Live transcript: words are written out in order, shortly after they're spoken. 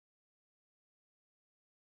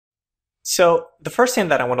So the first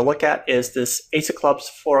hand that I want to look at is this ace of clubs,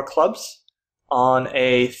 four of clubs on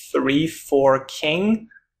a 3-4 king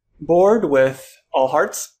board with all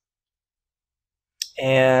hearts.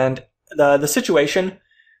 And the situation,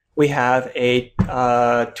 we have a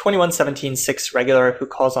 21-17-6 regular who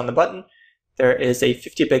calls on the button. There is a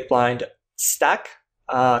 50 big blind stack,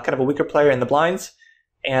 kind of a weaker player in the blinds,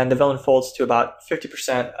 and the villain folds to about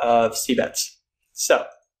 50% of c-bets. So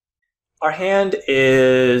our hand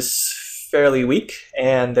is fairly weak,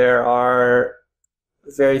 and there are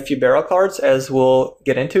very few barrel cards, as we'll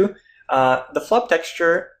get into. The flop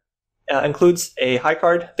texture includes a high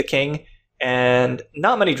card, the king, and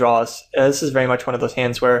not many draws. This is very much one of those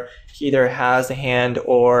hands where he either has a hand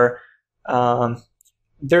or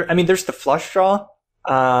there's the flush draw,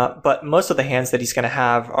 but most of the hands that he's going to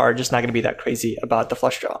have are just not going to be that crazy about the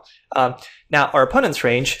flush draw. Now, our opponent's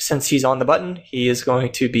range, since he's on the button, he is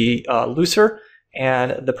going to be looser,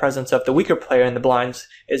 and the presence of the weaker player in the blinds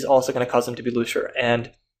is also going to cause him to be looser.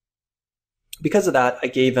 And because of that, I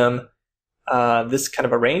gave him this kind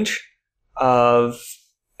of a range of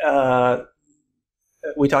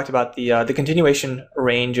we talked about the continuation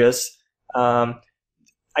ranges. I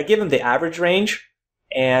gave him the average range,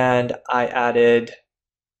 and I added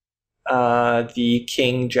the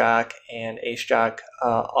king, jack, and ace jack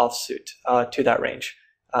offsuit to that range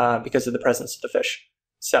because of the presence of the fish.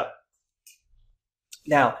 So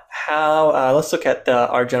now, let's look at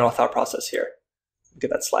our general thought process here. Get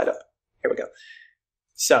that slide up. Here we go.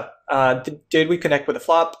 So, did we connect with the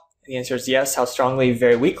flop? The answer is yes. How strongly?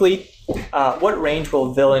 Very weakly. What range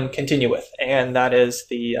will villain continue with? And that is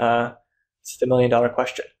the million-dollar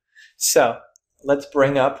question. So let's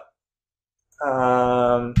bring up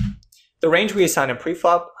the range we assign in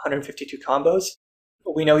pre-flop, 152 combos.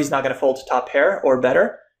 We know he's not going to fold to top pair or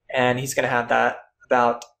better, and he's going to have that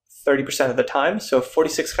about 30% of the time. So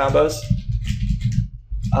 46 combos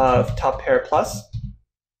of top pair plus.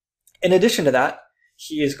 In addition to that,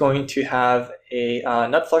 he is going to have a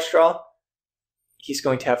nut flush draw. He's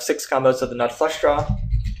going to have 6 combos of the nut flush draw.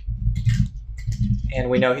 And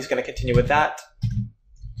we know he's going to continue with that.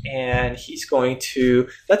 And he's going to,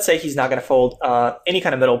 let's say he's not going to fold any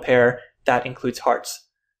kind of middle pair that includes hearts.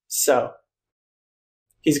 So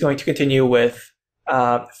he's going to continue with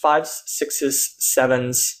 5s, 6s,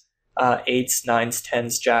 7s, 8s, 9s,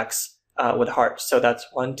 10s, jacks with hearts. So that's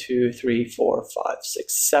 1, 2, 3, 4, 5,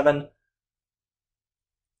 6, 7.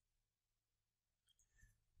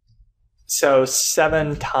 So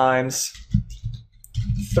 7 times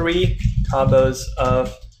 3 combos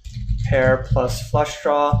of pair plus flush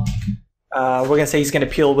draw. We're going to say he's going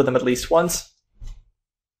to peel with them at least once,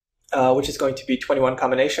 which is going to be 21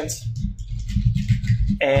 combinations.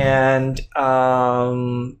 And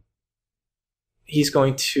he's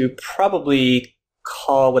going to probably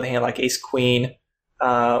call with a hand like ace-queen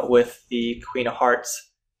with the queen of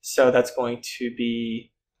hearts. So that's going to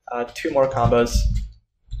be 2 more combos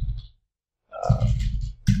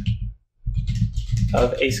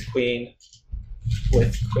of ace-queen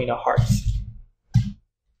with queen of hearts.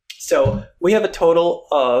 So we have a total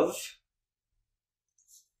of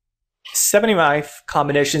 75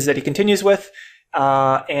 combinations that he continues with,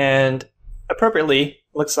 and appropriately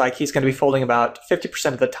looks like he's going to be folding about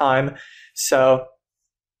 50% of the time. So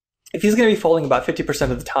if he's going to be folding about 50%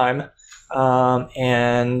 of the time,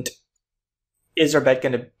 and is our bet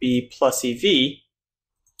going to be plus EV?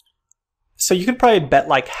 So you could probably bet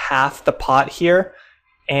like half the pot here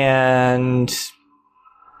and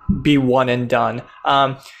be one and done.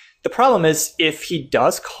 The problem is if he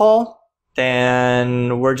does call,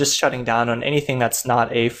 then we're just shutting down on anything that's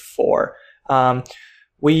not a 4.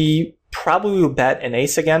 We probably will bet an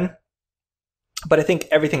ace again, but I think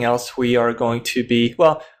everything else we are going to be,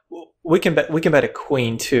 well, we can bet a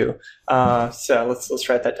queen too. So let's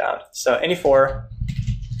write that down. So any 4,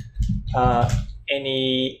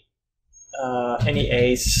 any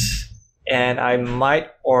ace, and I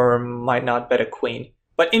might or might not bet a queen.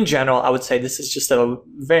 But in general, I would say this is just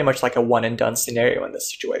very much like a one and done scenario in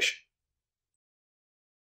this situation.